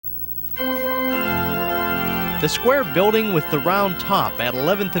The square building with the round top at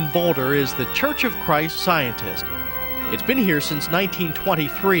 11th and Boulder is the Church of Christ Scientist. It's been here since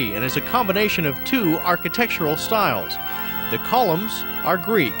 1923 and is a combination of two architectural styles. The columns are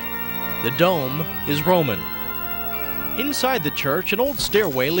Greek. The dome is Roman. Inside the church, an old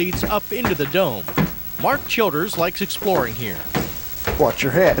stairway leads up into the dome. Mark Childers likes exploring here. Watch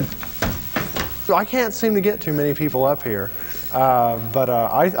your head. I can't seem to get too many people up here. But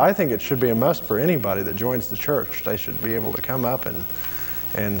I think it should be a must for anybody that joins the church. They should be able to come up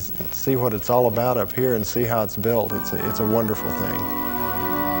and see what it's all about up here and see how it's built. It's a wonderful thing.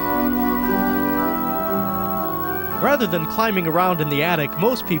 Rather than climbing around in the attic,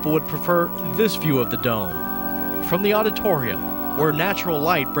 most people would prefer this view of the dome from the auditorium, where natural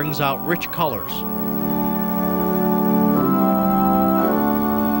light brings out rich colors.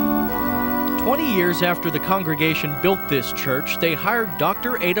 20 years after the congregation built this church, they hired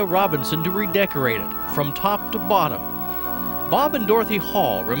Dr. Adah Robinson to redecorate it from top to bottom. Bob and Dorothy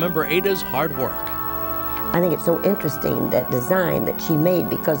Hull remember Adah's hard work. I think it's so interesting, that design that she made,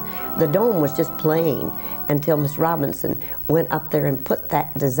 because the dome was just plain until Miss Robinson went up there and put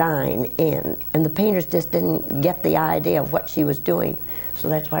that design in. And the painters just didn't get the idea of what she was doing. So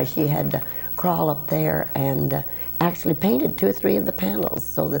that's why she had to crawl up there and actually painted 2 or 3 of the panels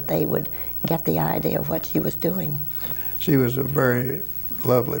so that they would get the idea of what she was doing. She was a very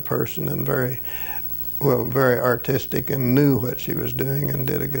lovely person and very artistic, and knew what she was doing and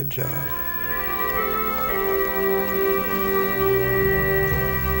did a good job.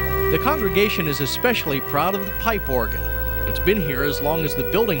 The congregation is especially proud of the pipe organ. It's been here as long as the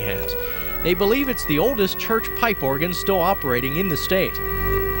building has. They believe it's the oldest church pipe organ still operating in the state.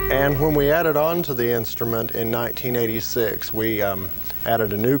 And when we added on to the instrument in 1986, we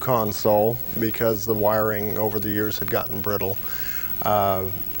added a new console because the wiring over the years had gotten brittle.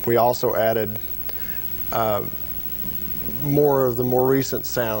 We also added more of the more recent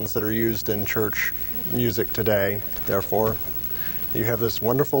sounds that are used in church music today. Therefore, you have this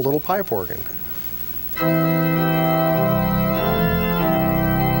wonderful little pipe organ.